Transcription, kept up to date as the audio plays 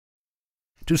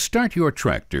To start your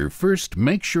tractor, first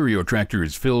make sure your tractor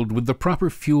is filled with the proper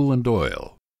fuel and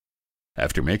oil.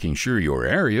 After making sure your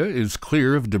area is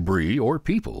clear of debris or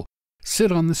people, sit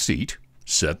on the seat,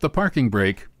 set the parking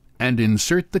brake, and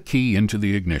insert the key into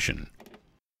the ignition.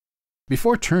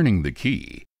 Before turning the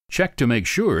key, check to make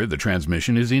sure the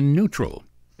transmission is in neutral,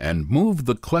 and move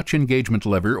the clutch engagement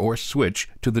lever or switch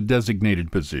to the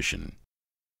designated position.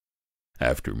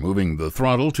 After moving the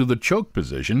throttle to the choke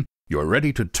position, you're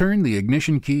ready to turn the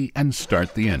ignition key and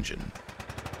start the engine.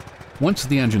 Once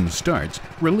the engine starts,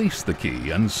 release the key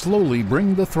and slowly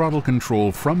bring the throttle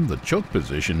control from the choke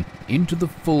position into the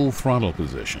full throttle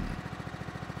position.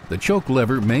 The choke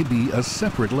lever may be a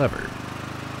separate lever.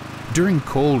 During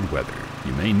cold weather,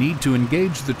 you may need to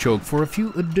engage the choke for a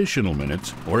few additional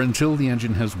minutes or until the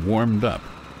engine has warmed up.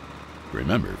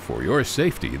 Remember, for your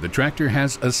safety, the tractor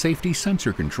has a safety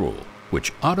sensor control,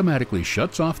 which automatically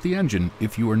shuts off the engine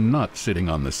if you are not sitting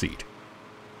on the seat.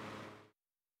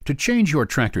 To change your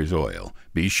tractor's oil,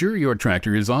 be sure your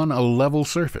tractor is on a level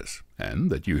surface and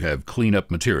that you have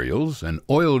cleanup materials, an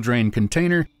oil drain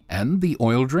container, and the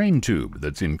oil drain tube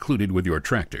that's included with your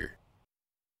tractor.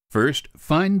 First,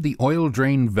 find the oil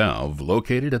drain valve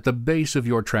located at the base of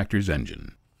your tractor's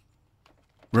engine.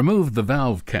 Remove the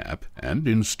valve cap and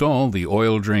install the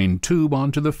oil drain tube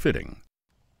onto the fitting.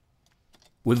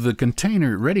 With the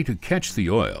container ready to catch the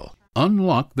oil,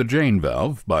 unlock the drain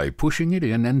valve by pushing it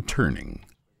in and turning.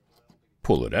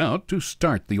 Pull it out to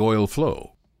start the oil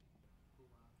flow.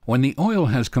 When the oil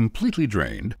has completely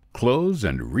drained, close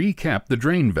and recap the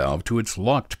drain valve to its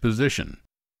locked position.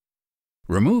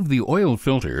 Remove the oil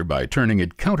filter by turning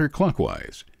it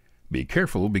counterclockwise. Be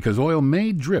careful because oil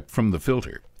may drip from the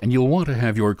filter, and you'll want to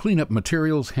have your cleanup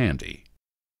materials handy.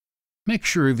 Make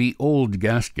sure the old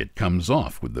gasket comes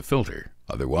off with the filter,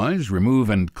 otherwise remove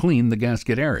and clean the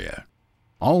gasket area.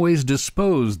 Always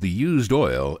dispose the used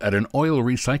oil at an oil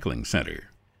recycling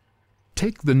center.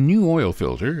 Take the new oil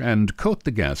filter and coat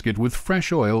the gasket with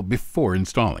fresh oil before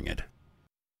installing it.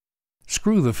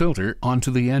 Screw the filter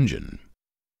onto the engine.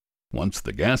 Once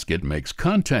the gasket makes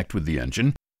contact with the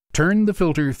engine, turn the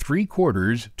filter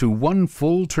 3/4 to 1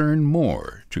 full turn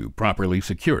more to properly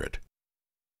secure it.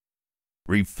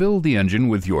 Refill the engine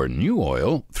with your new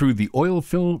oil through the oil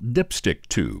fill dipstick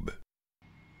tube.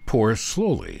 Pour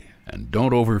slowly and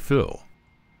don't overfill.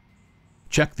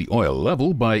 Check the oil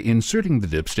level by inserting the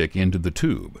dipstick into the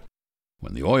tube.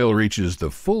 When the oil reaches the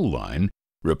full line,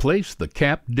 replace the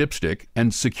cap dipstick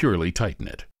and securely tighten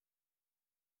it.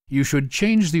 You should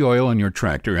change the oil on your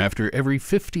tractor after every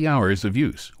 50 hours of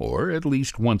use, or at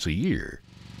least once a year.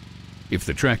 If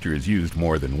the tractor is used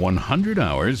more than 100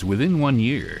 hours within 1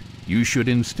 year, you should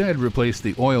instead replace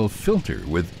the oil filter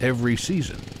with every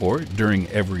season, or during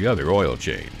every other oil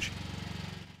change.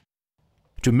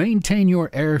 To maintain your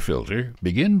air filter,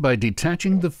 begin by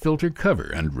detaching the filter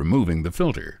cover and removing the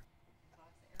filter.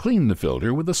 Clean the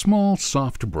filter with a small,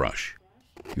 soft brush.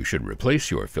 You should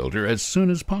replace your filter as soon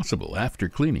as possible after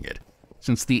cleaning it,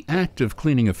 since the act of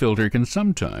cleaning a filter can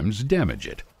sometimes damage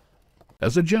it.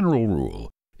 As a general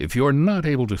rule, if you're not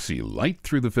able to see light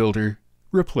through the filter,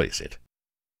 replace it.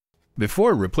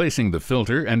 Before replacing the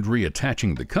filter and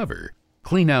reattaching the cover,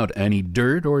 clean out any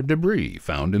dirt or debris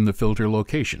found in the filter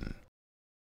location.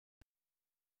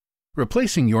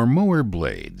 Replacing your mower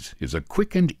blades is a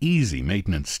quick and easy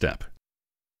maintenance step.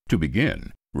 To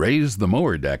begin, raise the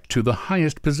mower deck to the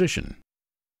highest position.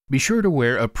 Be sure to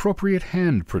wear appropriate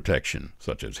hand protection,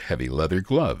 such as heavy leather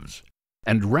gloves,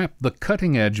 and wrap the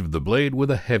cutting edge of the blade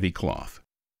with a heavy cloth.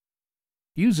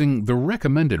 Using the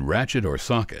recommended ratchet or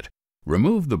socket,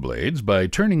 remove the blades by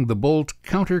turning the bolt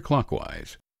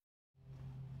counterclockwise.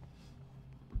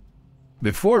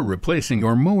 Before replacing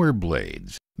your mower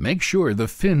blades, make sure the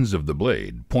fins of the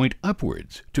blade point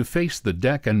upwards to face the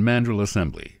deck and mandrel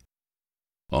assembly.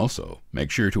 Also,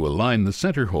 make sure to align the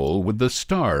center hole with the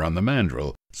star on the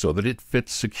mandrel so that it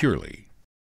fits securely.